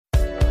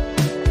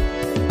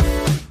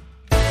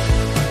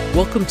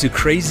Welcome to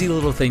Crazy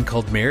Little Thing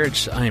Called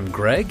Marriage. I am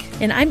Greg.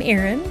 And I'm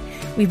Erin.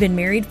 We've been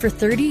married for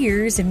 30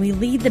 years, and we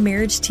lead the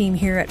marriage team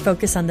here at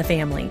Focus on the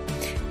Family.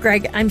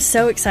 Greg, I'm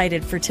so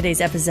excited for today's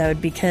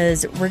episode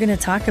because we're going to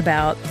talk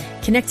about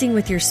connecting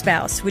with your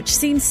spouse, which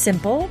seems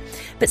simple,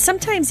 but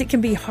sometimes it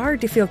can be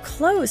hard to feel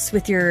close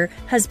with your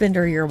husband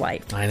or your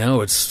wife. I know.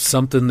 It's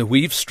something that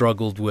we've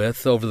struggled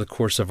with over the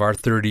course of our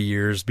 30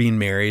 years being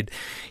married.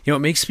 You know,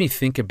 it makes me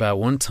think about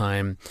one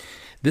time.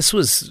 This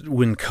was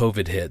when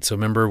COVID hit. So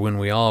remember when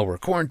we all were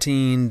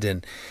quarantined,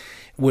 and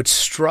what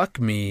struck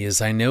me is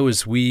I know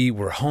as we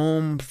were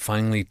home,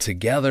 finally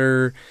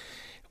together,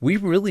 we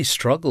really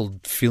struggled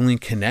feeling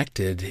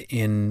connected.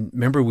 And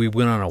remember we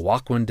went on a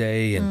walk one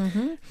day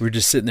and we were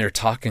just sitting there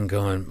talking,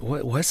 going,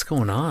 what's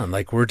going on?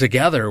 Like, we're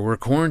together, we're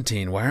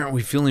quarantined. Why aren't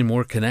we feeling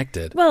more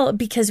connected? Well,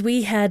 because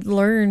we had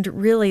learned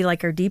really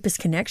like our deepest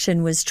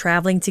connection was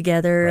traveling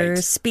together,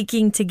 Right.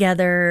 speaking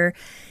together,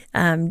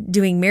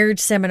 doing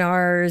marriage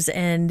seminars,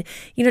 and,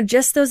 you know,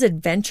 just those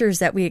adventures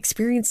that we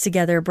experienced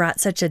together brought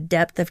such a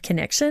depth of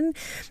connection.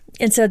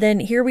 And so then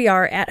here we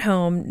are at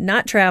home,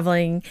 not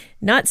traveling,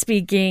 not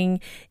speaking,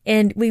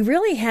 and we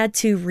really had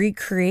to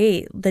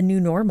recreate the new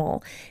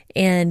normal.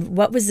 And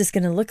what was this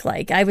going to look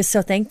like? I was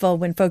so thankful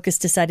when Focus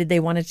decided they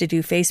wanted to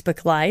do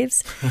Facebook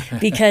Lives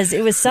because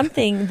it was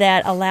something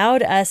that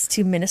allowed us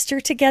to minister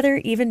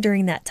together even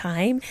during that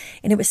time.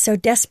 And it was so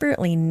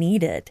desperately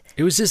needed.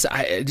 It was just,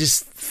 I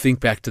just think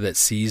back to that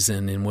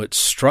season, and what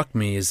struck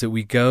me is that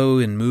we go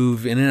and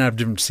move in and out of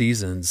different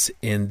seasons,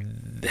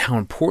 and how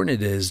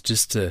important it is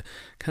just to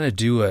kind of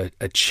do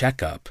a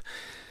checkup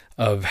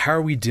of how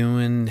are we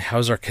doing?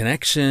 How's our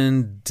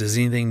connection? Does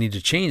anything need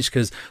to change?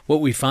 Because what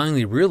we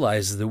finally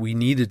realized is that we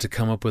needed to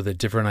come up with a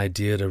different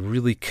idea to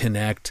really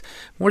connect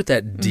more at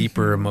that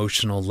deeper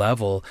emotional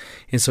level.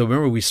 And so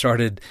remember, we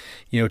started,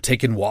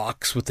 taking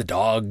walks with the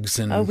dogs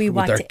and we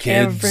with our walked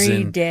kids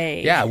every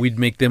day. Yeah, we'd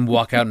make them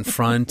walk out in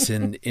front,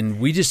 and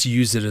we just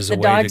use it as a way.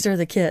 The dogs or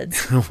the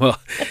kids? Well,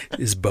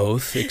 is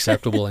both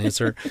acceptable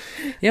answer.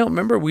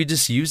 Remember, we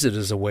just use it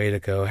as a way to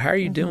go, how are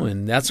you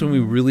doing? That's when we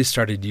really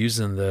started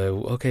using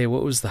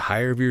what was the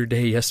high of your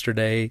day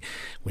yesterday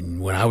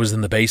when I was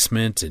in the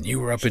basement and you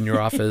were up in your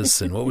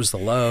office, and what was the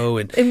low?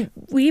 And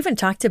we even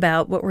talked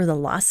about what were the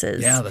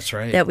losses that's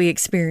right. that we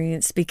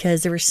experienced,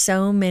 because there were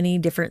so many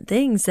different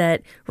things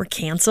that were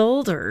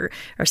canceled, or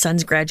our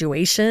son's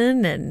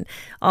graduation and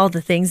all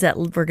the things that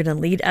were going to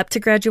lead up to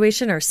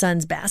graduation, our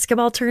son's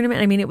basketball tournament.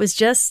 I mean, it was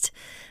just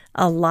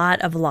a lot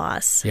of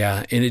loss.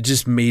 Yeah, and it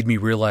just made me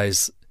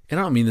realize, and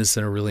I don't mean this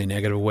in a really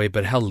negative way,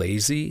 but how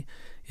lazy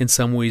in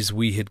some ways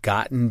we had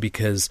gotten,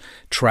 because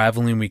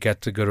traveling, we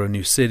got to go to a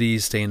new city,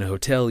 stay in a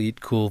hotel,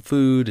 eat cool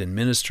food, and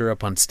minister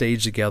up on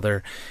stage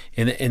together.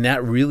 And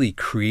that really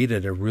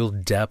created a real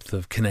depth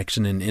of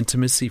connection and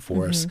intimacy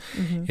for us.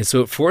 And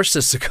so it forced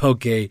us to go,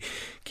 okay,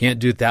 can't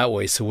do it that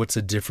way. So what's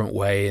a different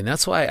way? And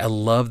that's why I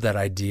love that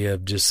idea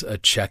of just a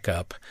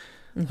checkup.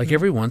 Like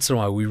every once in a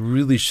while, we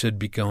really should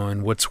be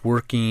going, what's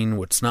working,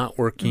 what's not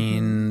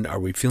working? Are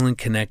we feeling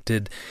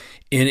connected?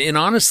 And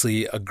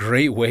honestly, a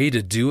great way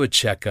to do a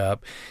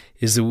checkup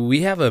is that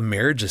we have a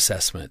marriage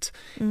assessment.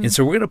 And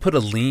so we're going to put a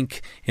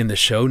link in the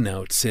show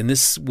notes, and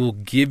this will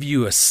give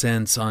you a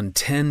sense on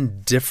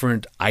 10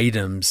 different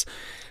items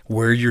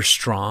where you're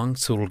strong.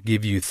 So it'll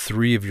give you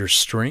 3 of your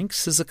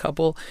strengths as a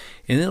couple,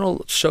 and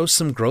it'll show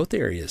some growth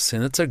areas.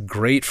 And it's a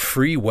great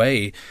free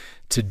way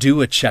to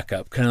do a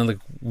checkup, kind of like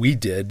we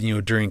did,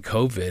 during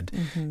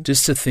COVID,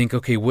 just to think,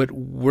 okay,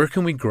 where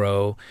can we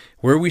grow?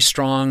 Where are we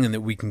strong, and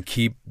that we can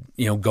keep,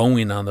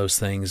 going on those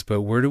things?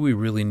 But where do we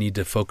really need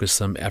to focus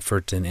some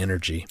effort and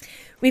energy?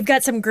 We've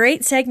got some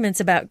great segments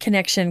about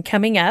connection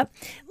coming up.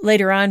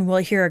 Later on, we'll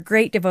hear a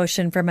great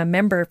devotion from a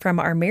member from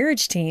our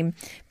marriage team,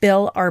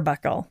 Bill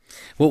Arbuckle.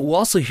 Well, we'll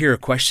also hear a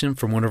question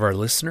from one of our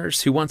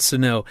listeners who wants to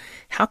know,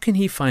 how can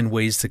he find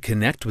ways to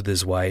connect with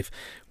his wife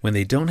when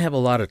they don't have a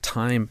lot of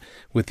time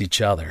with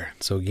each other?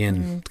 So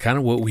again, kind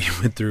of what we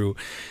went through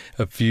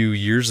a few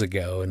years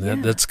ago,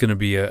 and that's going to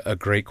be a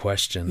great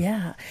question.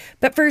 Yeah.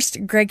 But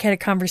first, Greg had a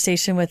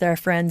conversation with our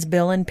friends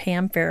Bill and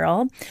Pam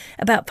Farrell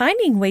about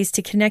finding ways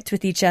to connect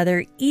with each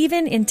other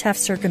even in tough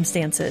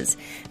circumstances.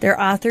 They're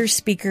authors,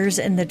 speakers,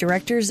 and the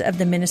directors of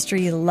the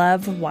ministry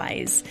Love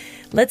Wise.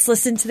 Let's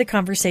listen to the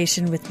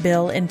conversation with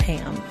Bill and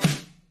Pam.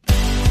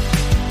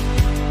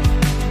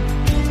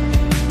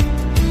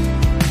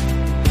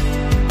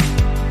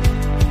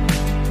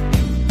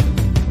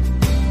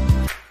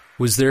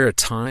 Was there a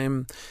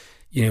time,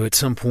 at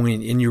some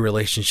point in your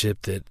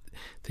relationship that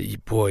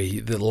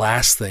the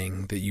last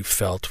thing that you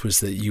felt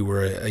was that you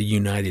were a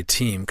united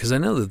team? Because I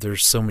know that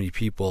there's so many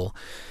people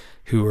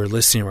who are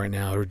listening right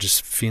now who are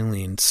just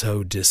feeling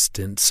so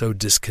distant, so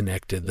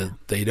disconnected that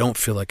they don't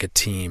feel like a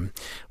team.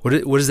 What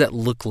does that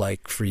look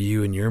like for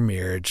you in your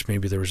marriage?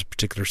 Maybe there was a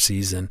particular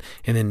season,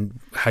 and then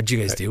how'd you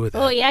guys deal with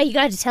that? Oh yeah, you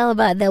got to tell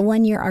about the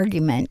 1-year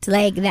argument,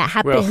 like that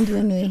happened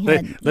when we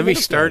had. Let me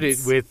start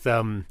kids. it with.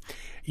 I'm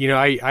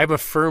a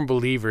firm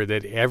believer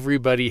that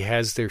everybody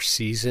has their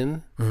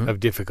season of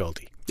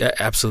difficulty. Yeah,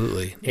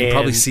 absolutely. And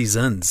probably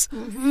seasons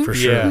for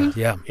sure.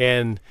 Yeah.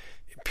 And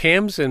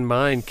Pam's and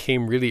mine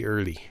came really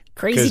early.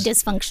 Crazy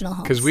dysfunctional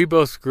homes. Because we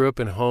both grew up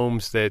in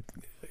homes that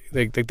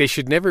they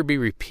should never be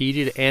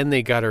repeated, and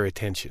they got our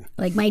attention.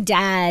 Like my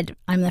dad,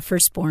 I'm the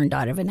firstborn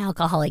daughter of an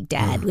alcoholic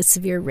dad with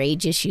severe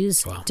rage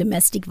issues,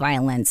 domestic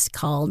violence,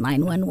 called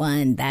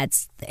 911.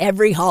 That's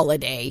every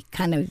holiday,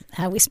 kind of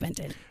how we spent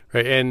it.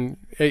 Right, and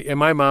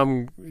my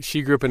mom,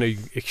 she grew up in an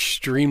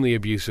extremely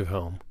abusive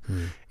home,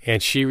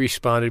 and she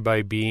responded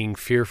by being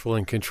fearful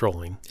and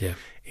controlling. Yeah,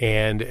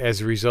 and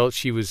as a result,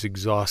 she was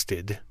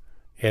exhausted,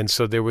 and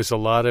so there was a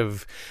lot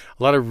of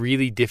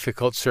really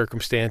difficult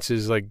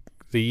circumstances. Like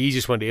the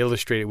easiest one to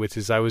illustrate it with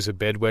is I was a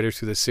bedwetter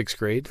through the 6th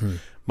grade.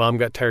 Mom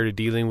got tired of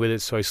dealing with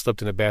it, so I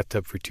slept in a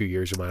bathtub for 2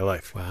 years of my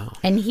life. Wow!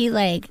 And he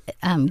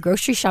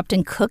grocery shopped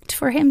and cooked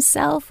for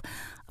himself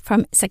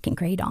from 2nd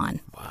grade on.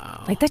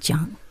 Wow! Like that's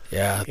young.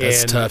 Yeah,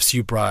 that's tough. So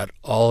you brought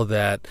all of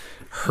that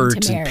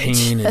hurt and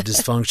pain and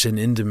dysfunction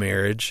into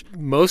marriage.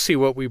 Mostly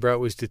what we brought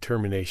was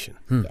determination.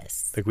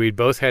 Yes. Like we'd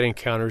both had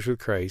encounters with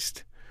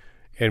Christ,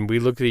 and we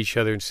looked at each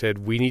other and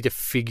said, we need to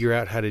figure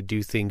out how to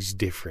do things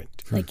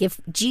different. Like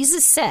if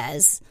Jesus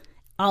says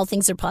all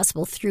things are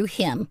possible through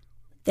him,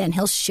 then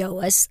he'll show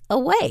us a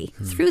way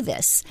through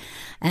this.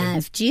 And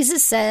if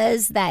Jesus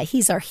says that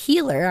he's our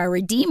healer, our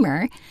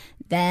redeemer,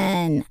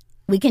 then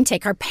we can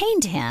take our pain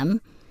to him.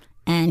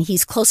 And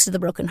he's close to the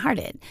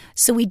brokenhearted.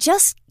 So we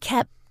just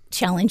kept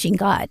challenging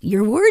God.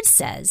 Your word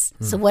says.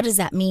 So what does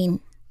that mean,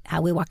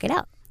 how we walk it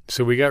out?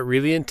 So we got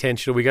really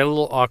intentional. We got a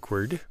little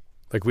awkward.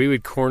 Like we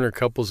would corner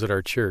couples at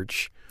our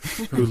church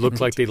who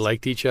looked like they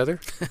liked each other.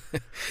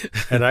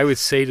 And I would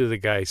say to the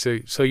guy,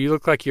 so you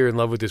look like you're in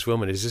love with this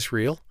woman. Is this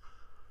real?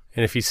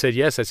 And if he said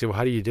yes, I'd say, well,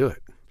 how do you do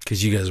it?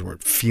 Because you guys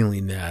weren't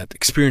feeling that,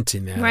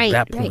 experiencing that at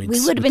that point. Right.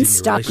 We would have been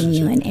stalking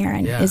you and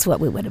Aaron is what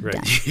we would have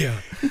done. Yeah.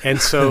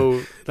 And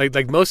so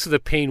like most of the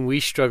pain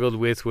we struggled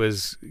with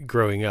was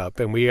growing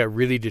up, and we got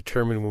really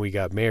determined when we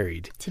got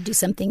married. To do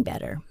something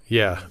better.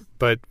 Yeah.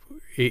 But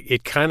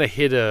it kind of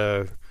hit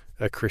a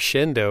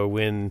crescendo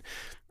when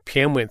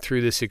Pam went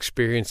through this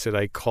experience that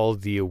I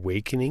called the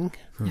awakening.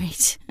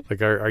 Right.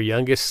 Like our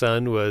youngest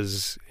son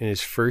was in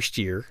his 1st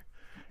year,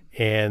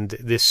 and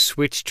this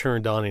switch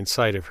turned on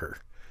inside of her.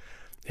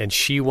 And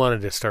she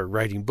wanted to start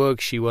writing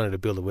books. She wanted to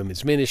build a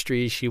women's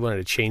ministry. She wanted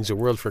to change the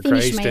world for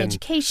Finish Christ. My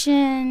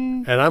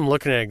education. And I'm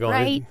looking at it going,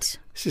 right.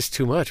 This is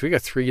too much. We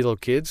got 3 little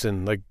kids,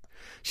 and like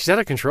she's out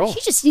of control. She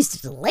just needs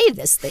to delay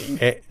this thing.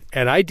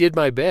 And I did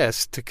my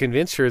best to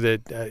convince her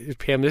that,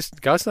 Pam,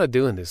 God's not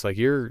doing this. Like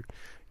you're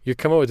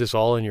coming up with this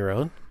all on your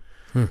own.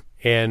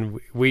 And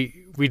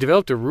we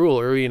developed a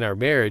rule early in our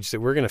marriage that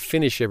we're going to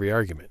finish every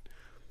argument.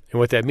 And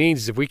what that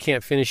means is if we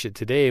can't finish it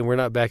today and we're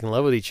not back in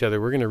love with each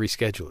other, we're going to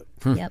reschedule it.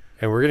 Yep.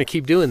 And we're going to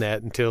keep doing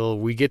that until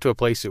we get to a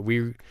place that we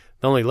not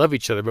only love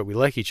each other, but we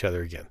like each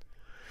other again.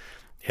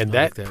 And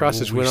that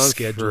process went on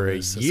for a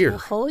year. A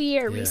whole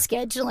year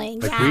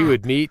rescheduling. Like we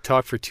would meet,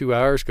 talk for 2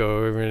 hours,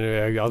 go,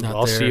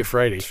 I'll see you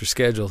Friday. It's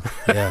rescheduled.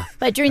 Yeah.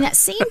 But during that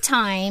same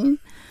time,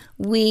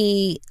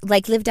 we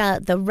lived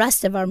out the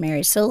rest of our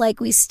marriage. So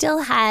we still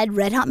had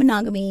red hot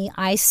monogamy.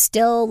 I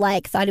still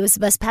thought he was the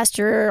best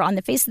pastor on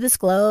the face of this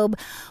globe.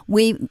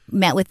 We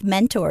met with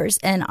mentors,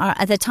 and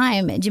at the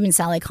time, Jim and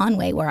Sally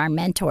Conway were our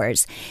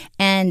mentors.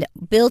 And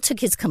Bill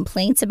took his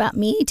complaints about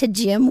me to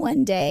Jim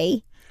one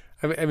day.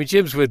 I mean,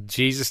 Jim's with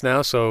Jesus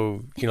now,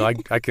 so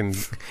I can.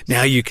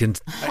 Now you can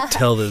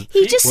tell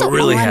he's just so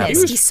really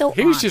honest. He's so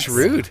he was just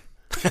rude.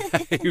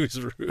 He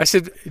was rude. I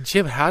said,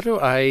 Jim, how do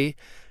I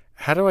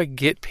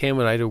get Pam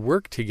and I to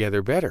work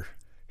together better?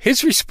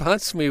 His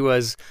response to me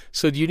was,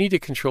 so do you need to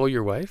control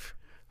your wife?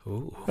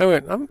 Ooh. I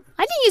went, I didn't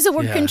use the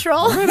word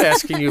control. I'm not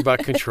asking you about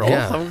control.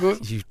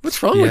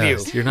 What's wrong with you?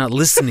 You're not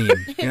listening.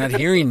 You're not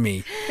hearing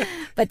me.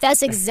 But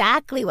that's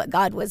exactly what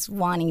God was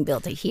wanting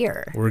Bill to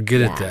hear. We're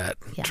good at that,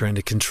 trying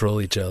to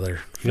control each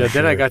other.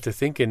 Then I got to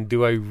thinking,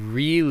 do I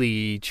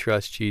really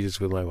trust Jesus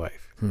with my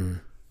wife?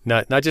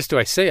 Not just do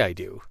I say I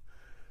do,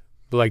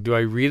 but do I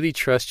really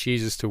trust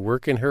Jesus to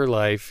work in her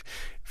life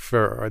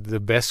for the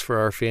best for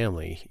our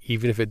family,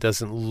 even if it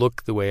doesn't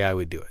look the way I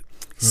would do it?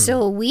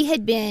 So we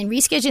had been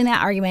rescheduling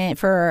that argument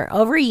for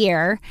over a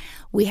year.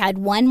 We had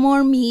one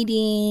more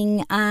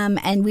meeting,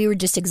 and we were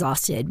just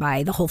exhausted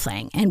by the whole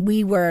thing. And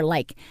we were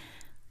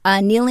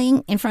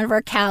kneeling in front of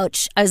our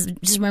couch. I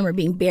just remember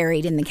being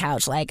buried in the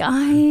couch. One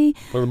of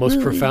the most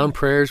profound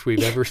prayers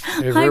we've ever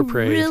prayed. I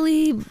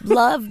really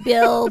love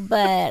Bill,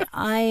 but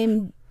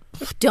I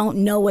don't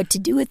know what to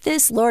do with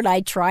this. Lord, I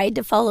tried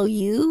to follow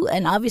you,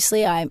 and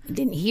obviously I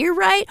didn't hear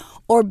right,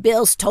 or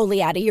Bill's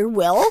totally out of your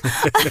will.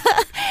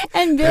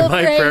 And Bill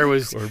my prayer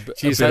was,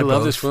 Jesus, I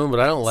love this woman, but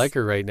I don't like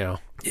her right now.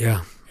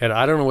 Yeah. And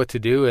I don't know what to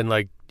do. And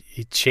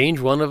change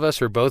one of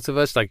us or both of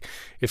us. Like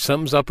if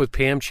something's up with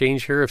Pam,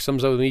 change her. If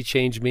something's up with me,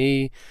 change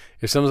me.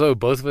 If something's up with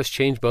both of us,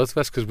 change both of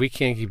us, because we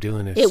can't keep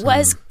doing this. It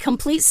was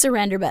complete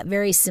surrender, but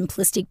very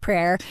simplistic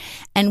prayer.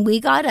 And we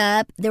got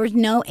up. There was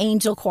no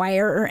angel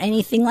choir or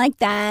anything like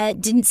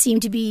that. Didn't seem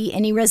to be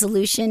any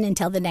resolution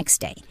until the next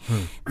day.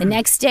 The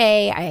next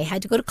day, I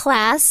had to go to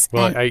class.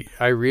 Well,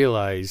 I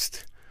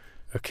realized,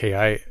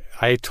 okay,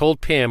 I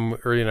told Pam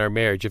early in our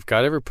marriage, if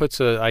God ever puts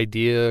an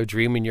idea, a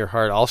dream in your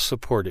heart, I'll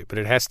support it. But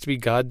it has to be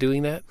God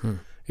doing that.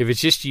 If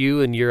it's just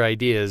you and your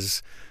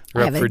ideas,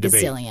 they're up for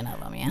debate. I have a gazillion of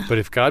them, yeah. But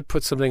if God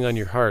puts something on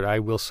your heart, I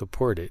will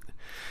support it.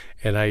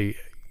 And I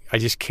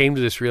just came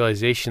to this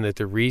realization that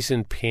the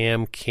reason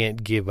Pam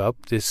can't give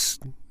up this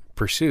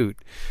pursuit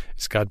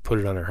is God put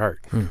it on her heart.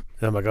 And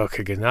I'm like,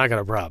 okay, good, now I got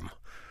a problem.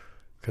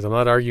 Because I'm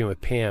not arguing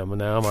with Pam, and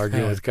now I'm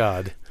arguing with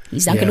God.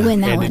 He's not going to win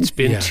that and one. And it's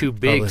been too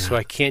big, so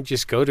I can't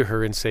just go to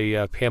her and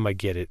say, Pam, I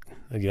get it.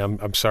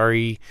 I'm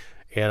sorry,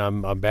 and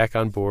I'm back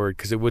on board,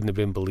 because it wouldn't have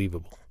been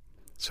believable.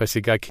 So I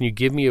said, God, can you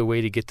give me a way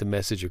to get the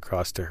message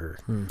across to her?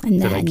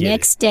 And the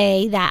next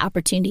day, that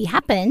opportunity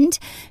happened,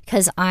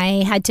 because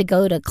I had to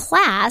go to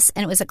class,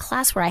 and it was a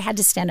class where I had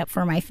to stand up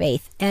for my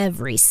faith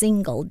every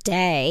single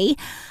day,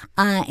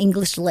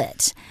 English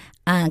Lit.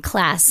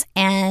 Class.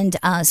 And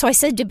so I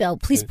said to Bill,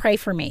 please pray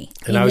for me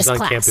and I was on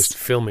campus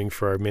filming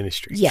for our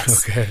ministry.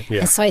 Yes. Okay. Yeah.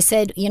 And so I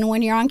said,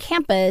 when you're on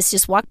campus,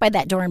 just walk by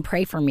that door and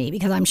pray for me,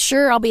 because I'm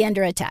sure I'll be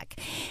under attack.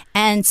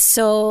 And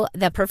so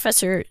the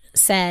professor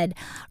said,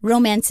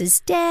 romance is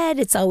dead.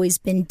 It's always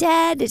been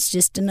dead. It's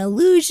just an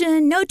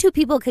illusion. No two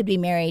people could be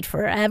married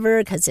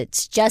forever, because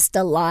it's just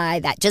a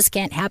lie. That just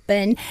can't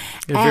happen.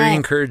 Very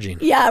encouraging.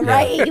 Yeah,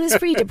 right. It was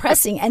pretty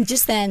depressing. And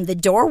just then the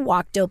door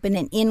walked open,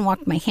 and in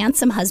walked my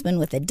handsome husband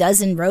with a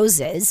dozen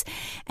roses,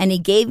 and he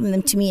gave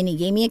them to me, and he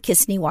gave me a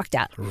kiss, and he walked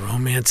out.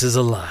 Romance is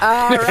a lie.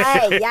 All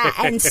right, yeah.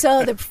 And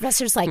so the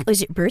professor's like,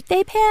 was it your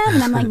birthday, Pam?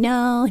 And I'm like,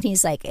 no. And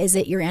he's like, is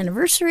it your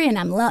anniversary? And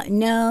I'm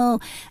no.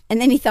 And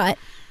then he thought,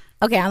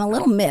 okay, I'm a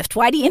little miffed.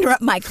 Why do you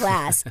interrupt my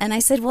class? And I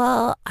said,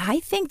 well,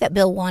 I think that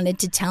Bill wanted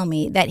to tell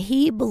me that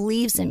he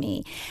believes in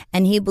me,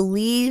 and he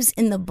believes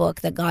in the book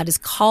that God has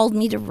called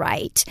me to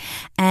write.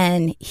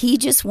 And he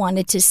just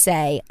wanted to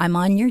say, I'm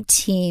on your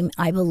team.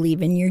 I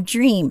believe in your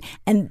dream.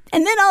 And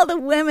then all the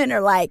women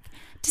are like,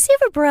 does he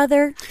have a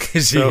brother?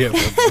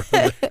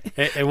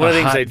 And one of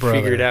the things I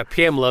figured out,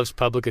 Pam loves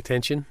public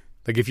attention.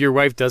 Like if your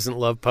wife doesn't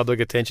love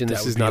public attention,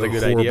 this is not a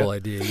good idea. Horrible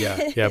idea.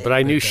 Yeah. Yeah, but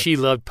I knew she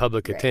loved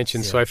public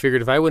attention, so I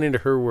figured if I went into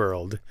her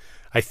world,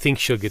 I think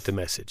she'll get the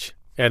message.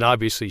 And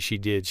obviously she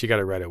did. She got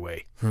it right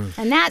away.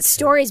 And that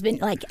story's been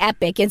like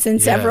epic. It's in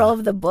several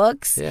of the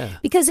books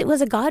because it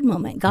was a God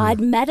moment. God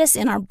met us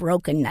in our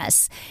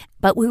brokenness,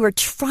 but we were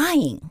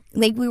trying.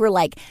 Like we were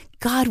like,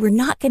 God, we're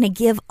not going to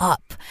give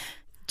up.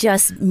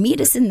 Just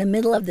meet us in the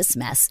middle of this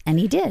mess. And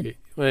he did.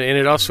 And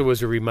it also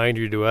was a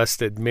reminder to us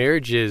that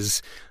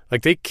marriages,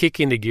 like they kick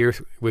into gear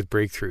with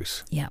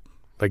breakthroughs. Yeah.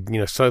 Like,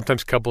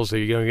 sometimes couples are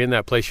in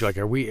that place. You're like,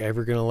 are we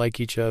ever going to like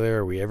each other?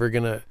 Are we ever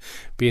going to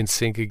be in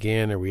sync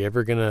again? Are we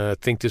ever going to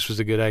think this was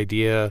a good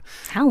idea?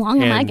 How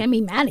long am I going to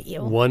be mad at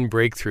you? One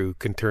breakthrough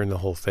can turn the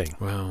whole thing.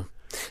 Wow.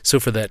 So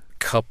for that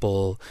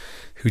couple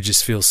who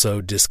just feels so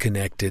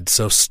disconnected,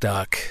 so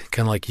stuck,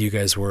 kind of like you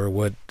guys were,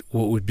 what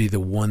would be the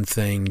one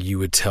thing you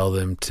would tell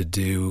them to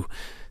do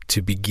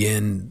to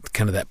begin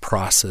kind of that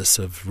process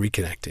of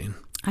reconnecting?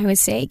 I would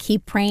say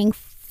keep praying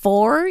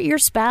for your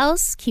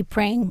spouse, keep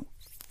praying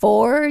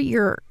for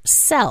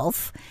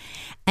yourself,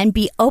 and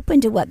be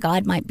open to what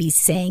God might be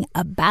saying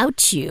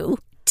about you,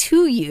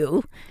 to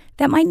you,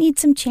 that might need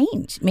some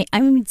change.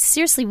 I mean,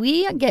 seriously,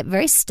 we get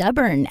very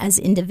stubborn as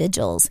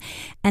individuals,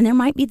 and there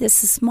might be this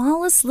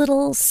smallest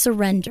little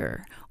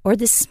surrender or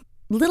this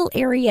little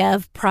area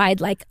of pride,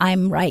 like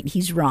I'm right,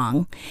 he's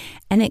wrong.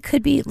 And it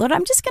could be, Lord,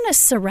 I'm just going to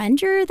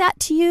surrender that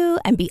to you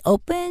and be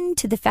open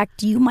to the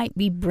fact you might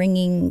be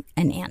bringing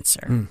an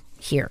answer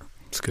here.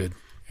 That's good.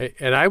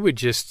 And I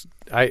would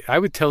I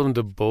would tell them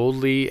to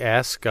boldly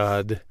ask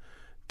God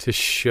to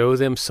show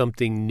them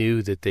something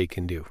new that they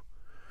can do.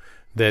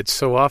 That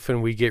so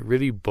often we get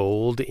really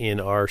bold in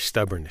our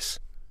stubbornness.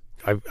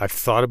 I've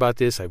thought about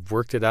this. I've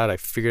worked it out. I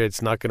figured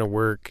it's not going to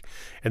work.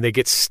 And they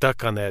get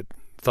stuck on that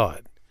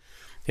thought.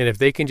 And if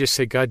they can just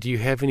say, God, do you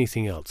have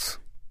anything else?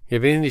 You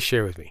have anything to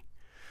share with me?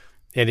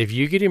 And if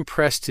you get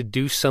impressed to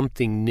do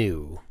something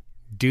new,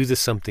 do the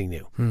something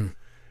new.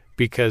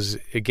 Because,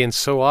 again,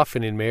 so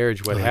often in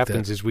marriage what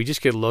happens is we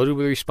just get loaded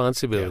with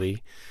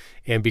responsibility.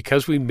 Yeah. And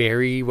because we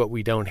marry what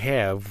we don't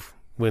have,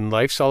 when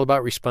life's all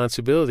about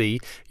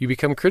responsibility, you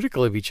become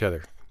critical of each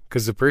other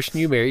because the person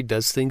you marry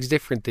does things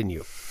different than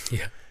you.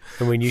 Yeah.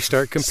 And when you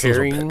start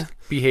comparing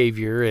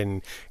behavior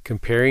and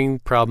comparing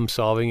problem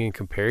solving and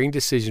comparing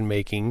decision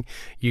making,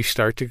 you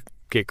start to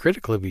get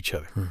critical of each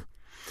other.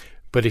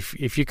 But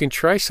if you can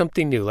try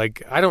something new,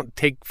 like I don't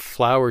take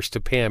flowers to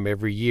Pam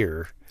every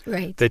year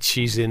that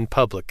she's in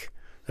public.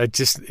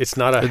 It's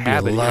not a It'd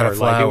habit. be a lot of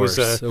flowers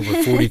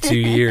over 42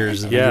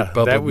 years. Of Yeah,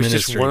 public that was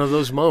ministry. just one of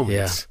those moments.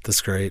 Yeah,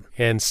 that's great.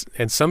 And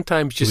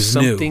sometimes just was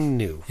something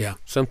new. Yeah.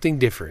 Something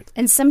different.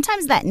 And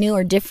sometimes that new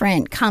or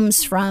different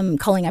comes from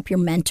calling up your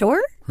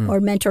mentor or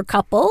mentor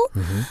couple,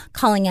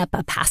 calling up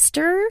a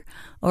pastor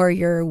or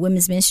your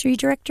women's ministry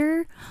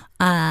director,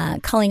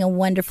 calling a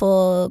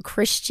wonderful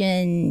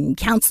Christian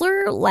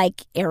counselor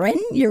like Erin,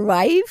 your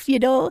wife,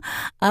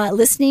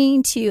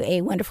 listening to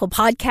a wonderful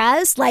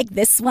podcast like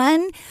this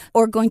one,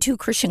 or going to a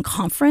Christian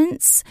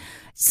conference.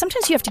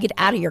 Sometimes you have to get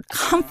out of your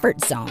comfort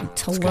zone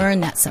to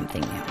learn that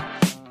something new.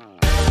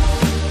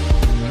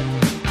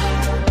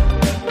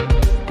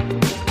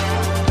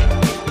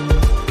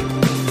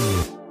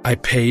 I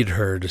paid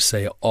her to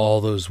say all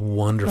those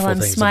wonderful Well, I'm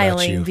things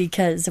smiling about you.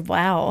 because,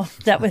 wow,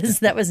 that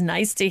was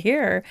nice to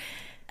hear.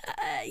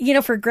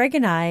 For Greg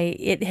and I,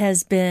 it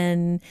has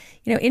been,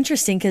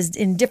 interesting because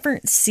in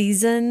different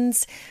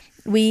seasons,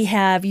 we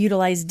have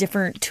utilized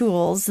different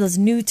tools, those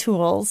new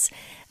tools,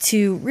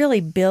 to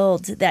really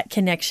build that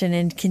connection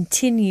and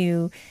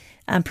continue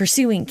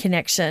pursuing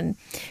connection.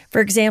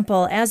 For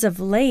example, as of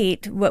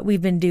late, what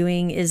we've been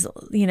doing is,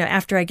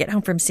 after I get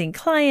home from seeing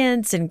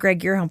clients and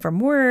Greg, you're home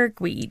from work,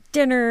 we eat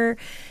dinner.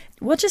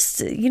 We'll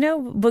just,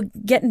 we'll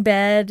get in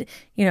bed,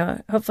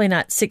 hopefully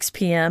not 6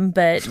 p.m.,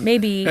 but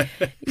maybe,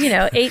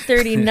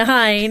 8:30,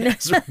 9.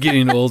 As we're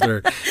getting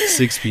older,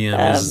 6 p.m.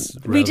 is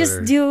rather we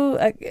just do,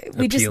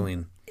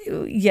 appealing.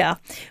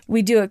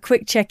 We do a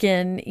quick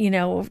check-in,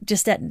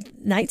 just at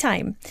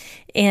nighttime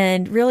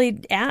and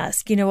really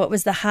ask, what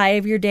was the high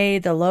of your day,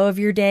 the low of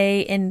your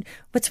day, and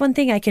what's one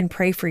thing I can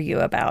pray for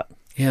you about?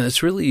 Yeah,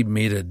 it's really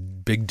made a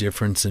big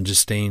difference in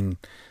just staying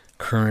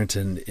current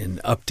and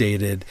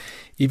updated.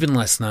 Even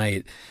last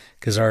night,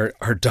 because our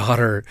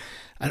daughter,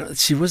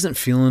 she wasn't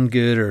feeling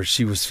good, or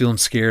she was feeling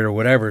scared or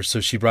whatever, so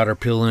she brought her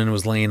pillow and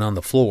was laying on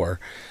the floor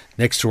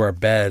next to our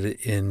bed,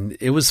 and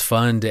it was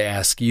fun to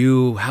ask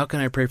you, how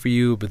can I pray for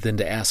you, but then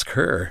to ask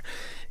her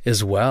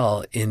as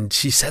well. And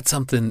she said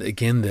something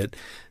again that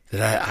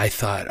I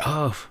thought,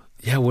 oh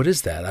yeah, what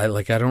is that?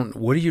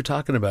 What are you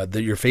talking about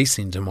that you're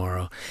facing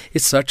tomorrow?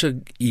 It's such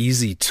an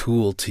easy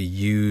tool to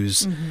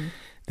use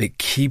that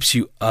keeps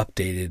you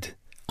updated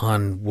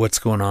on what's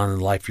going on in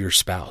the life of your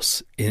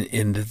spouse.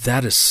 And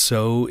that is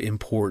so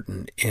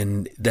important.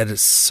 And that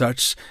is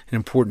such an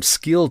important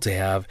skill to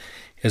have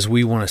as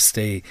we want to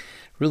stay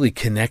really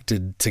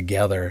connected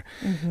together.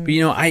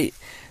 But,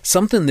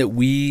 something that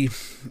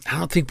I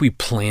don't think we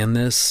plan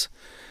this,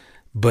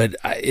 but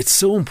it's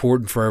so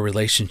important for our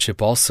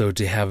relationship also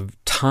to have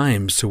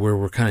times to where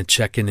we're kind of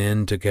checking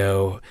in to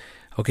go,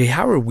 okay,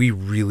 how are we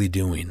really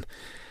doing?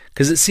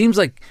 Because it seems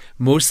like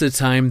most of the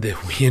time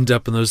that we end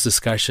up in those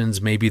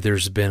discussions, maybe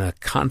there's been a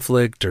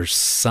conflict or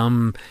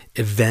some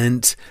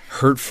event,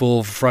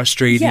 hurtful,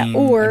 frustrating,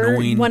 or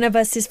annoying. One of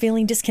us is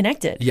feeling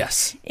disconnected.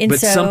 Yes, And but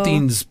so-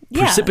 something's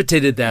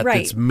precipitated that, right.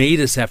 that's made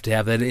us have to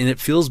have that, and it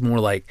feels more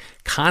like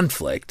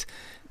conflict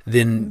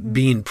than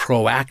being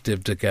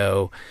proactive to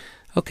go,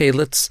 okay,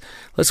 let's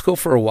go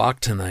for a walk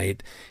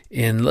tonight,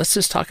 and let's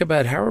just talk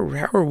about how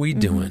are we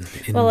doing.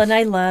 Well, and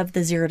I love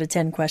the 0 to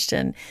 10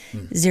 question.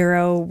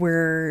 0,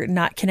 we're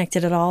not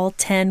connected at all.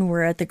 10,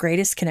 we're at the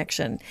greatest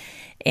connection.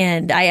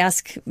 And I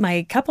ask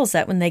my couples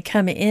that when they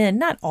come in,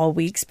 not all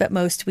weeks, but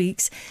most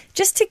weeks,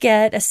 just to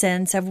get a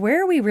sense of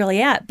where are we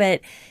really at.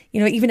 But,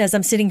 even as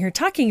I'm sitting here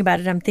talking about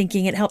it, I'm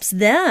thinking it helps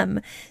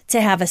them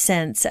to have a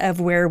sense of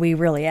where we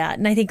really at.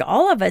 And I think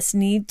all of us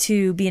need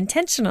to be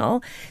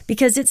intentional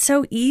because it's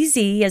so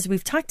easy, as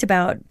we've talked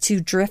about,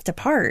 to drift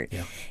apart.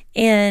 Yeah.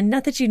 And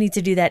not that you need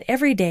to do that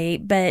every day,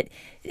 but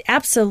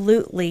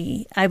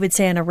absolutely, I would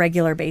say on a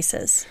regular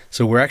basis.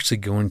 So we're actually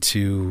going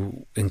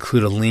to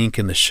include a link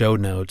in the show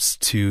notes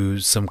to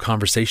some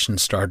conversation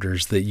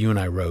starters that you and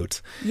I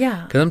wrote.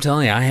 Yeah. Because I'm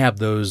telling you, I have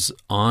those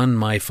on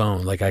my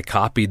phone. Like I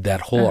copied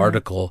that whole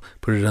article,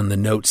 put it on the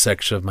notes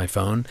section of my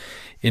phone,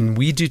 and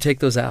we do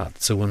take those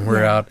out. So when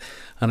we're out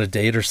on a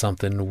date or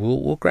something,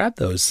 we'll grab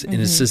those, and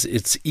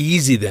it's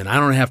easy. Then I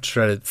don't have to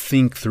try to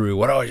think through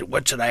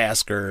what should I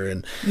ask her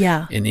and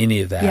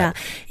any of that. Yeah,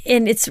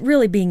 and it's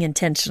really being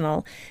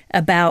intentional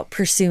about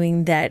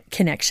pursuing that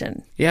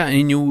connection. Yeah,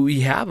 and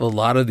we have a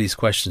lot of these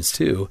questions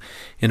too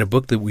in a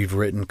book that we've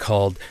written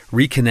called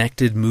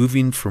Reconnected: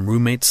 Moving from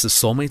Roommates to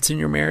Soulmates in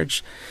Your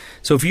Marriage.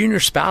 So if you and your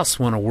spouse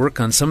want to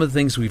work on some of the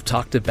things we've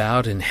talked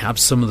about and have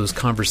some of those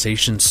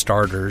conversation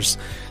starters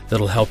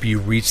that'll help you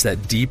reach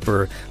that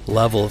deeper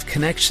level of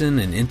connection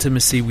and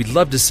intimacy, we'd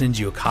love to send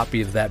you a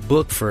copy of that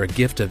book for a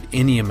gift of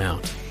any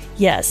amount.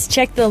 Yes,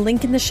 check the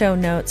link in the show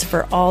notes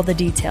for all the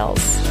details.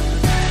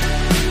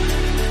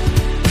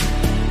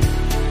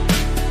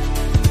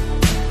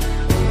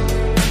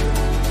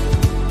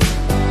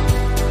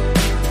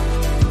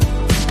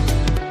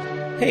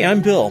 Hey,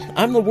 I'm Bill.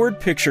 I'm the word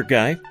picture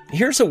guy.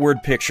 Here's a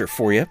word picture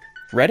for you.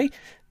 Ready?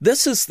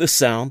 This is the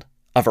sound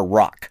of a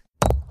rock.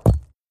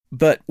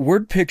 But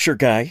word picture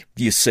guy,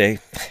 you say,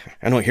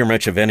 I don't hear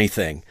much of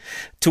anything.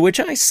 To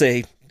which I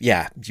say,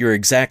 yeah, you're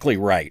exactly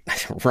right.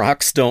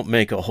 Rocks don't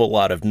make a whole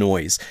lot of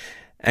noise.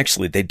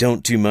 Actually, they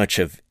don't do much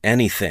of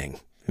anything.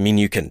 I mean,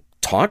 you can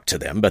talk to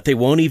them, but they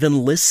won't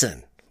even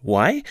listen.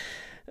 Why?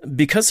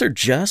 Because they're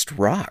just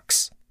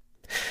rocks.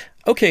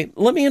 Okay,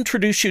 let me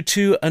introduce you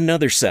to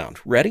another sound.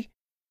 Ready?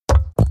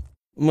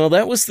 Well,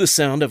 that was the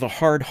sound of a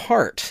hard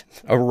heart,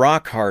 a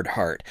rock-hard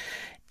heart.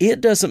 It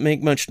doesn't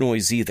make much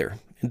noise either.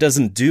 It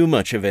doesn't do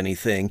much of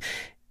anything.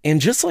 And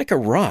just like a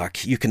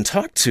rock, you can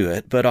talk to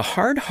it, but a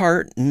hard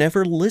heart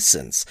never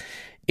listens.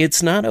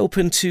 It's not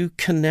open to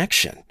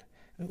connection.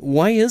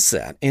 Why is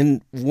that?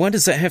 And what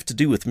does that have to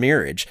do with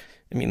marriage?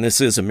 I mean,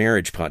 this is a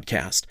marriage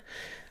podcast.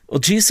 Well,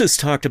 Jesus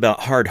talked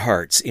about hard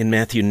hearts in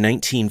Matthew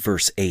 19,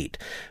 verse 8.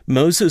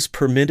 Moses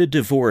permitted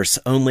divorce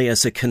only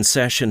as a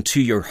concession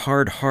to your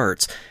hard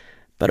hearts,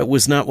 but it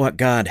was not what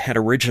God had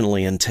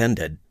originally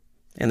intended.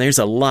 And there's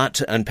a lot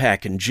to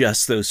unpack in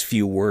just those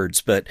few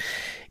words, but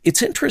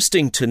it's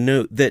interesting to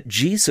note that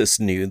Jesus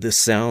knew the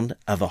sound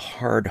of a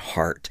hard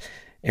heart.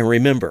 And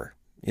remember,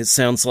 it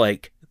sounds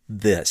like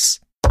this.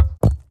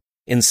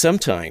 And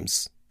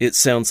sometimes it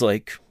sounds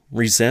like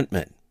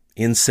resentment,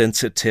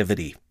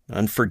 insensitivity,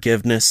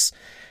 unforgiveness,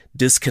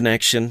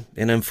 disconnection,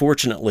 and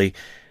unfortunately,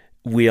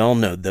 we all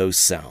know those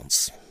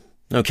sounds.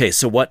 Okay,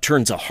 so what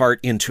turns a heart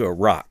into a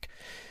rock?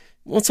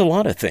 Well, it's a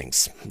lot of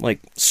things,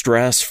 like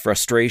stress,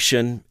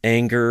 frustration,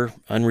 anger,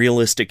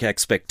 unrealistic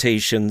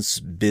expectations,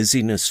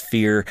 busyness,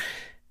 fear,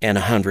 and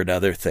 100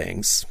 other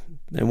things.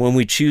 And when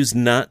we choose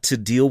not to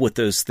deal with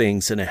those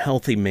things in a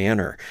healthy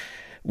manner,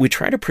 we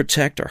try to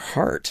protect our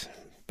heart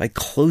by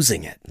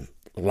closing it,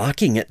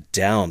 locking it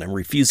down, and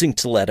refusing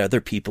to let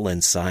other people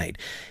inside,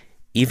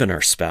 even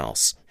our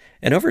spouse.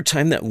 And over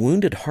time, that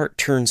wounded heart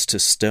turns to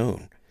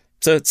stone.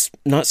 So it's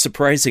not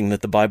surprising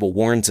that the Bible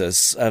warns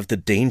us of the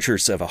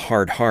dangers of a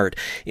hard heart.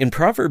 In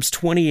Proverbs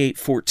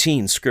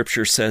 28:14,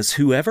 Scripture says,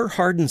 "Whoever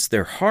hardens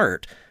their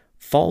heart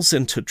falls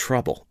into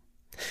trouble."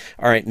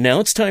 All right, now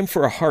it's time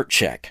for a heart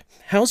check.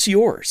 How's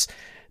yours?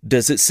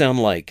 Does it sound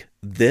like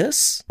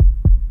this?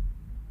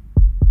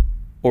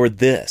 Or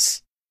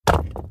this?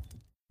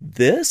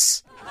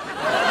 This?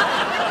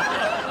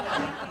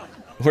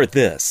 Or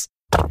this?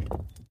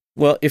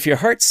 Well, if your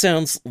heart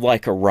sounds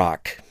like a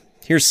rock,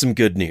 here's some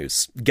good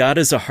news. God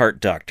is a heart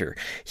doctor.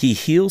 He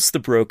heals the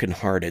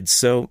brokenhearted,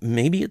 so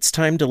maybe it's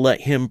time to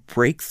let Him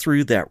break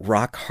through that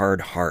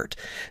rock-hard heart.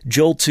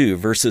 Joel 2,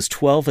 verses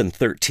 12 and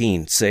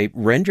 13 say,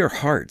 "Rend your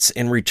hearts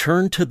and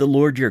return to the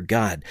Lord your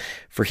God,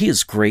 for He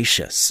is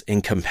gracious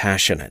and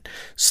compassionate,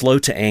 slow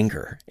to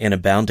anger, and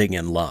abounding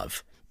in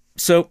love."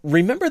 So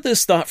remember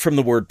this thought from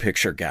the word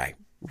picture guy.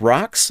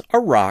 Rocks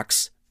are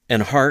rocks,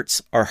 and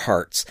hearts are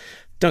hearts.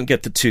 Don't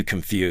get the two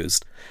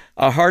confused.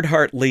 A hard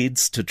heart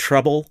leads to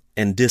trouble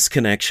and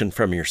disconnection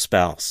from your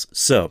spouse.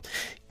 So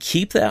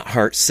keep that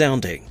heart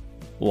sounding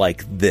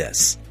like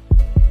this.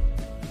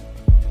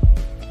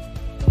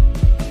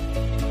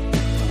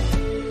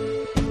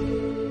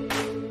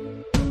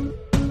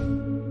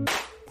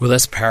 Well,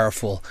 that's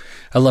powerful.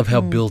 I love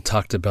how Bill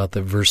talked about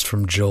the verse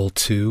from Joel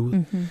 2.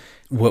 Mm-hmm.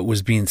 What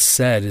was being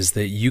said is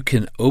that you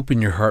can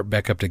open your heart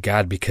back up to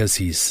God because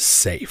He's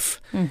safe.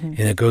 Mm-hmm.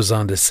 And it goes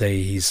on to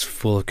say He's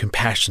full of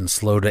compassion,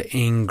 slow to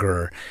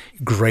anger,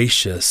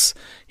 gracious,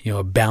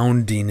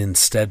 abounding in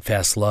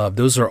steadfast love.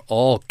 Those are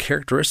all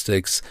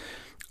characteristics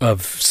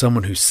of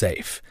someone who's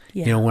safe.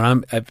 Yeah.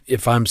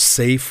 If I'm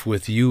safe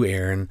with you,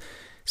 Aaron,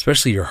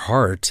 especially your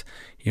heart,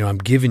 I'm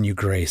giving you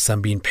grace.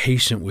 I'm being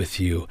patient with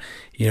you.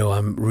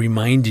 I'm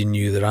reminding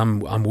you that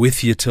I'm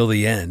with you till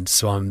the end.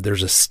 So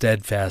there's a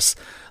steadfast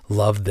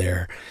love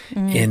there.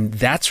 And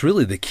that's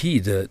really the key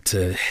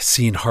to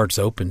seeing hearts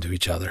open to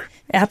each other.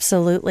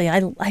 Absolutely.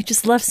 I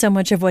just love so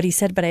much of what he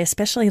said, but I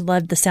especially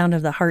loved the sound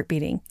of the heart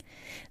beating.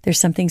 There's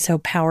something so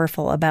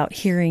powerful about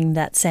hearing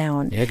that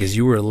sound. Yeah, because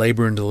you were a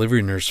labor and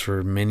delivery nurse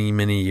for many,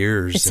 many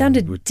years. It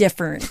sounded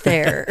different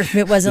there.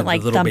 It wasn't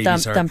like thump,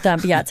 thump, thump,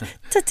 thump. Yeah,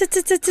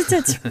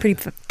 it's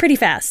pretty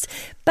fast.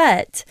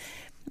 But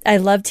I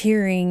loved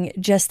hearing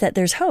just that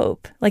there's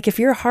hope. Like if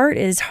your heart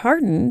is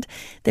hardened,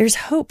 there's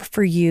hope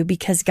for you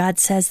because God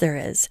says there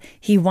is.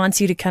 He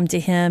wants you to come to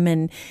Him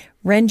and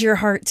rend your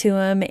heart to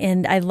Him.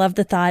 And I love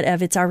the thought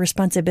of it's our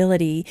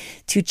responsibility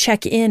to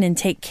check in and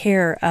take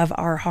care of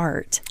our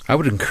heart. I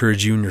would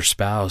encourage you and your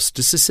spouse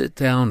just to sit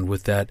down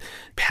with that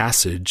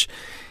passage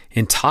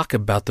and talk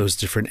about those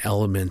different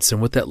elements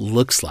and what that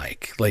looks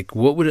like. Like,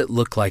 what would it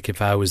look like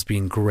if I was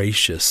being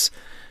gracious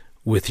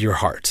with your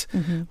heart?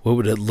 Mm-hmm. What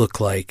would it look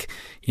like,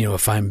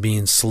 if I'm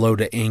being slow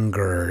to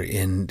anger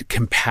and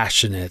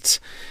compassionate,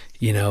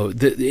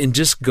 and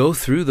just go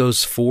through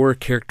those 4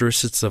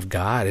 characteristics of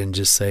God and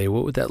just say,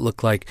 what would that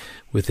look like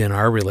within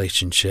our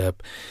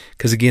relationship?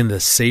 Because again, the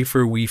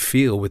safer we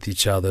feel with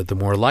each other, the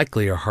more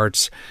likely our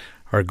hearts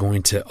are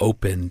going to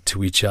open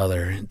to each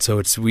other. And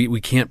so we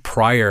can't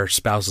pry our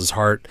spouse's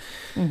heart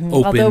open.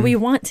 Although we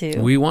want to.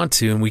 We want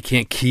to, and we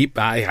can't keep,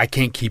 I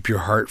can't keep your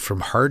heart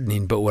from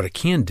hardening, but what I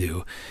can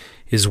do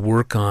is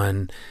work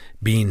on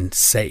being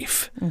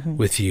safe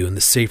with you. And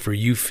the safer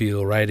you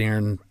feel, right,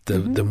 Aaron,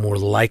 the more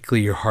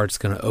likely your heart's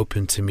going to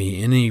open to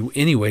me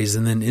anyways,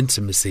 and then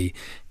intimacy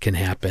can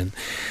happen.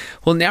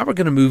 Well, now we're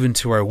going to move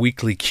into our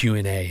weekly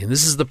Q&A, and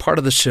this is the part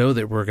of the show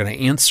that we're going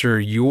to answer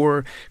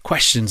your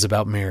questions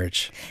about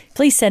marriage.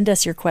 Please send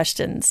us your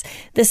questions.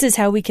 This is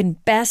how we can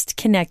best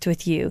connect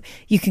with you.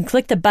 You can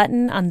click the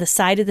button on the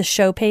side of the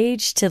show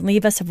page to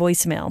leave us a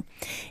voicemail.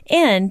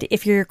 And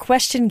if your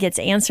question gets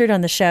answered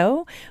on the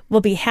show,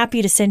 we'll be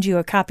happy to send you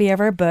a copy of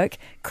our book,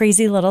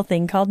 Crazy Little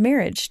Thing Called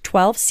Marriage,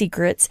 12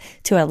 Secrets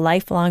to a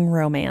Lifelong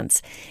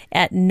Romance,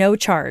 at no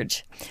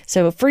charge.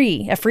 So a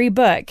free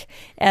book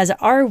as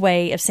our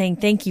way of saying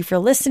thank you for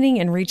listening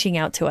and reaching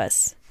out to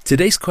us.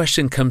 Today's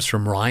question comes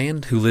from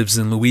Ryan, who lives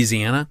in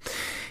Louisiana,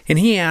 and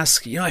he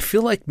asks, I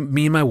feel like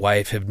me and my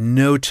wife have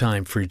no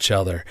time for each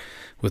other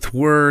with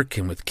work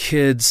and with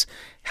kids.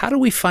 How do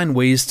we find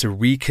ways to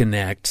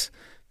reconnect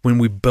when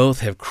we both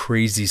have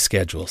crazy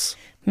schedules?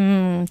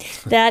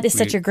 That is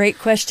such a great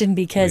question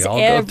because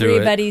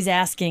everybody's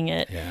asking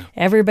it. Yeah.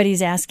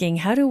 Everybody's asking,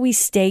 how do we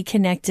stay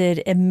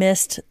connected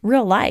amidst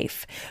real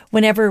life?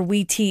 Whenever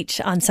we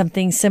teach on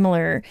something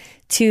similar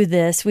to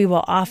this, we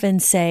will often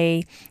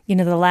say,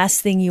 the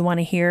last thing you want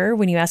to hear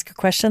when you ask a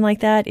question like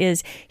that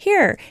is,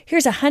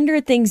 here's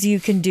 100 things you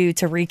can do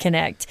to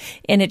reconnect.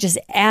 And it just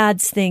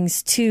adds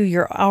things to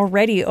your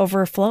already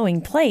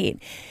overflowing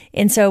plate.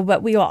 And so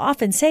what we will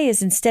often say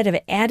is, instead of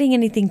adding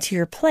anything to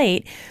your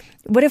plate,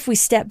 what if we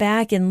step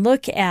back and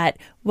look at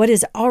what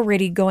is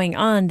already going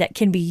on that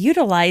can be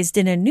utilized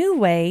in a new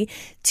way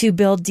to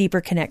build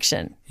deeper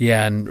connection?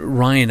 Yeah, and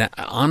Ryan,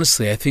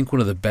 honestly, I think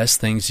one of the best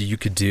things you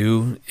could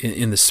do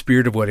in the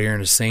spirit of what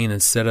Aaron is saying,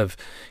 instead of,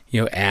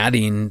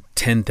 adding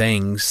 10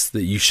 things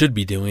that you should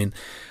be doing,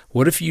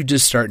 what if you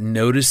just start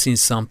noticing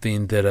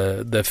something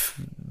that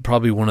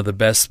probably one of the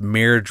best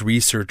marriage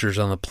researchers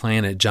on the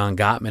planet, John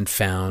Gottman,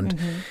 found,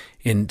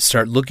 and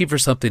start looking for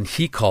something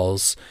he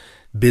calls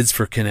bids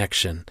for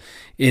connection.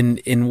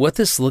 In what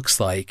this looks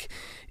like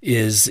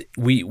is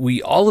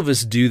we all of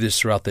us do this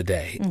throughout the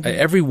day.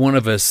 Every one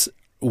of us,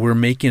 we're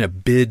making a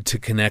bid to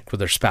connect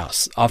with our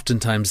spouse.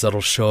 Oftentimes that'll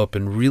show up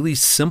in really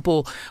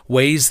simple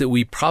ways that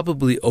we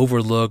probably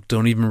overlook,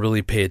 don't even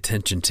really pay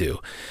attention to.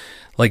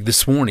 Like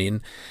this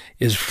morning,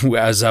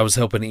 as I was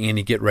helping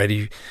Annie get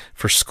ready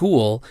for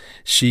school,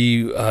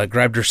 she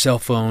grabbed her cell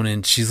phone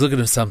and she's looking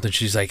at something.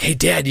 She's like, "Hey,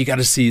 Dad, you got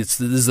to see this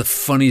is the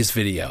funniest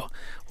video."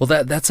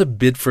 Well, that's a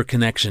bid for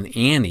connection.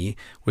 Annie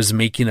was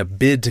making a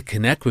bid to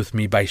connect with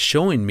me by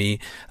showing me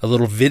a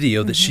little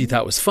video that she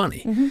thought was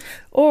funny.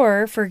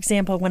 Or, for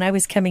example, when I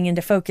was coming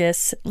into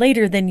focus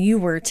later than you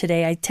were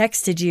today, I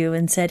texted you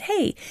and said,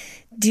 "Hey,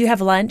 do you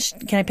have lunch?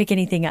 Can I pick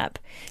anything up?"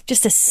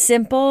 Just a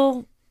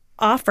simple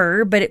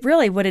offer, but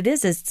what it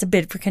is it's a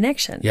bid for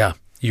connection. Yeah.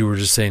 You were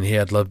just saying, "Hey,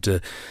 I'd love to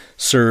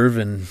serve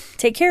and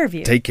take care of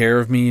you. Take care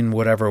of me in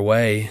whatever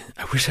way."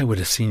 I wish I would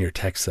have seen your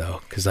text,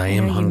 though, because I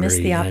am hungry missed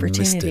the and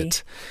opportunity. I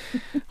missed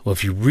it. Well,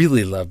 if you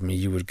really love me,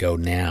 you would go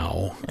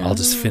now. I'll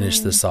just finish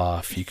this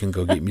off. You can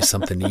go get me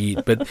something to eat.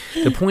 But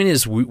the point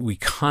is, we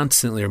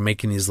constantly are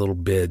making these little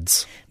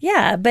bids.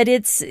 Yeah, but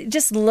it's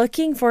just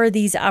looking for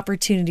these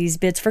opportunities,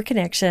 bids for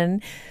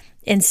connection,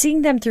 and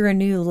seeing them through a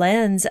new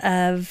lens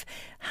of,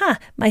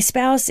 my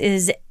spouse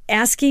is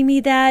asking me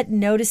that,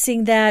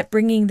 noticing that,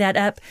 bringing that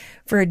up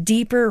for a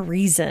deeper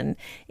reason.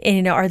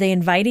 And are they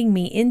inviting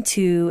me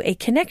into a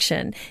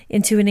connection,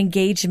 into an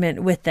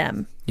engagement with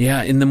them?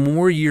 Yeah, and the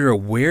more you're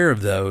aware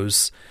of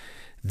those,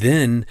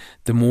 then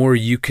the more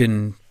you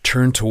can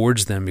turn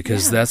towards them,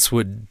 because that's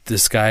what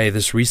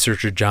this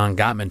researcher, John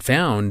Gottman,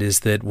 found, is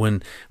that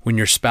when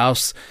your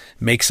spouse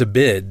makes a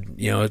bid,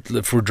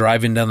 if we're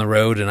driving down the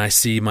road and I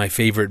see my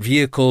favorite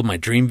vehicle, my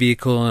dream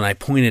vehicle, and I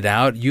point it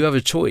out, you have a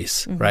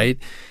choice, right?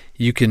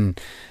 You can,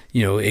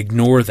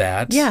 ignore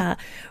that. Yeah.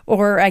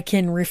 Or I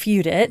can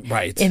refute it.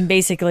 Right. And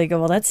basically go,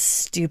 well, that's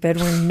stupid.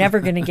 We're never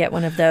going to get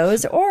one of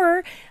those.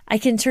 Or I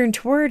can turn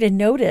toward and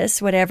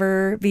notice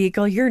whatever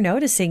vehicle you're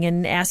noticing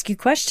and ask you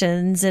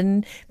questions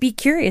and be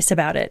curious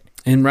about it.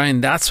 And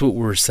Ryan, that's what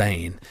we're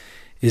saying,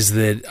 is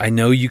that I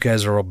know you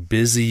guys are all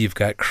busy. You've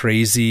got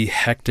crazy,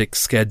 hectic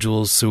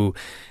schedules. So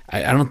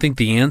I don't think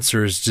the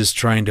answer is just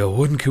trying to,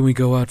 when can we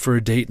go out for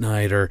a date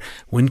night? Or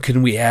when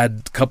can we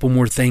add a couple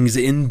more things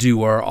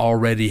into our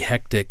already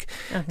hectic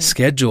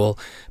schedule?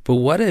 But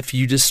what if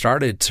you just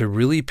started to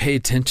really pay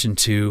attention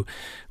to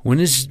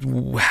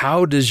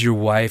how does your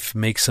wife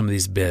make some of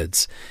these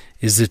bids?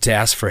 Is it to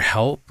ask for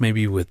help,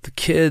 maybe with the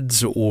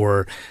kids,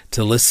 or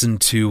to listen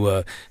to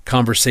a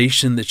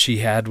conversation that she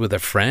had with a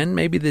friend,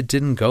 maybe that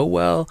didn't go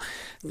well?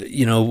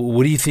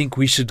 What do you think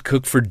we should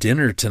cook for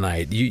dinner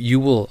tonight? You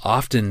will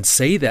often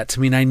say that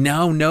to me, and I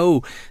now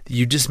know that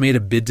you just made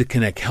a bid to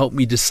connect. Help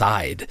me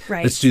decide.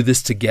 Right. Let's do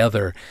this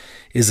together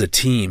as a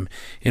team.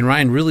 And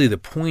Ryan, really the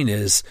point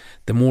is,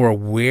 the more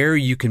aware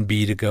you can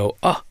be to go,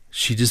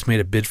 she just made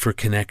a bid for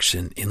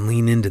connection, and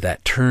lean into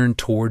that, turn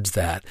towards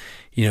that.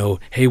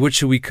 Hey, what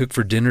should we cook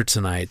for dinner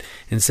tonight?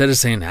 Instead of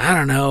saying, I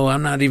don't know,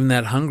 I'm not even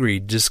that hungry,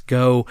 just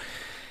go,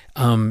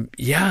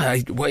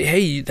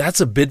 Hey,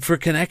 that's a bid for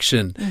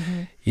connection.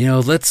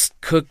 Let's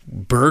cook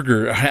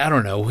burger. I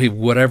don't know,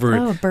 whatever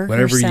you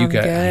got.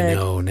 Good. I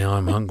know, now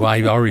I'm hungry. Well,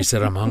 I already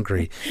said I'm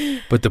hungry.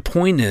 But the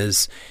point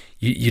is,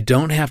 you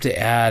don't have to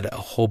add a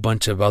whole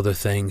bunch of other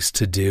things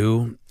to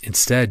do.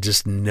 Instead,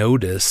 just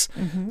notice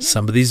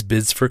some of these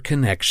bids for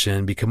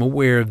connection, become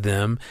aware of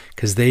them,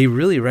 because they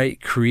really,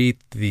 create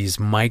these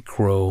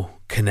micro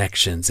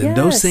connections. And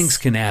those things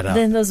can add up.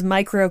 Then those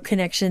micro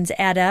connections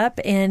add up,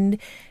 and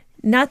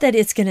not that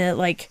it's going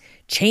to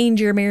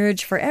change your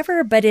marriage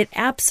forever, but it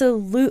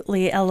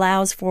absolutely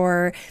allows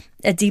for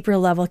a deeper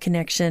level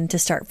connection to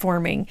start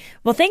forming.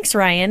 Well, thanks,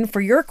 Ryan,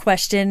 for your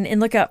question, and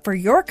look out for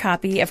your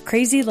copy of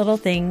Crazy Little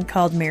Thing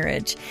Called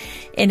Marriage.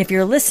 And if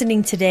you're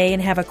listening today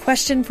and have a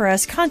question for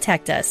us,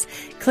 contact us.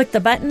 Click the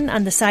button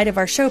on the side of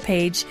our show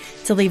page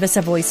to leave us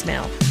a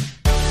voicemail.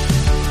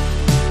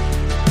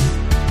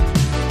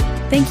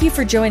 Thank you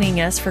for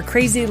joining us for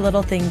Crazy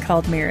Little Thing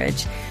Called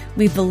Marriage.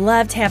 We've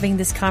loved having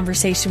this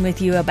conversation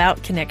with you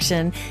about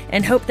connection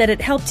and hope that it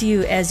helped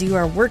you as you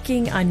are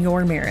working on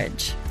your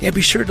marriage. Yeah,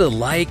 be sure to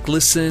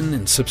listen,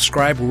 and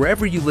subscribe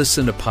wherever you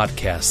listen to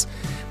podcasts.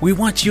 We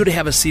want you to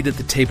have a seat at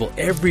the table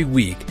every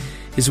week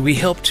as we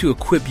help to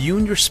equip you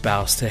and your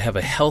spouse to have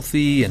a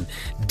healthy and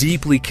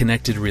deeply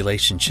connected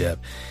relationship.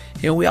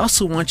 We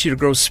also want you to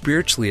grow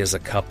spiritually as a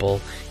couple,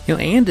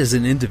 and as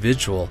an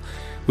individual,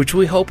 which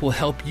we hope will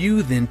help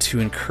you then to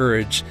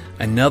encourage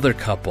another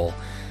couple,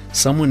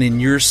 someone in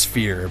your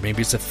sphere,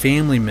 maybe it's a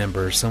family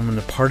member, someone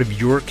a part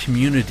of your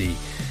community,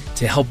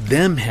 to help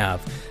them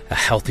have a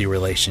healthy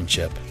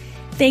relationship.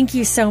 Thank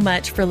you so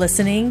much for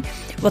listening.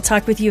 We'll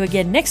talk with you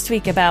again next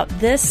week about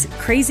this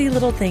crazy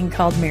little thing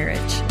called marriage.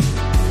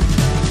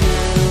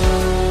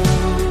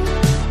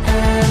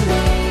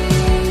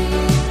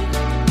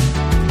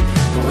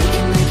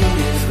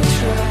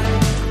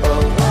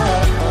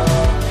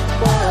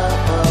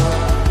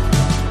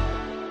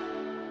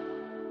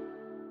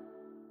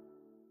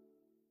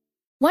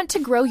 Want to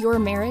grow your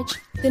marriage?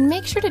 Then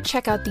make sure to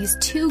check out these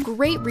 2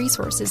 great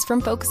resources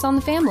from Focus on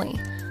the Family.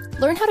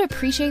 Learn how to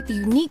appreciate the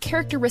unique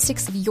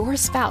characteristics of your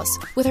spouse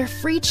with our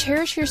free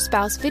Cherish Your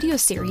Spouse video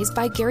series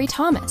by Gary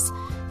Thomas.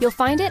 You'll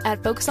find it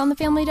at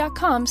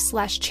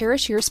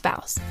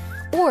focusonthefamily.com/cherishyourspouse.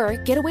 Or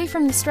get away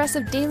from the stress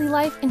of daily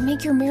life and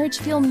make your marriage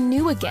feel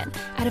new again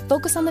at a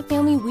Focus on the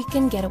Family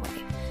weekend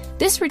getaway.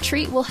 This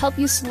retreat will help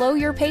you slow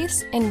your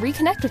pace and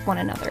reconnect with one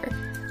another.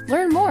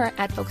 Learn more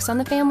at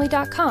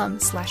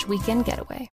focusonthefamily.com/weekend getaway.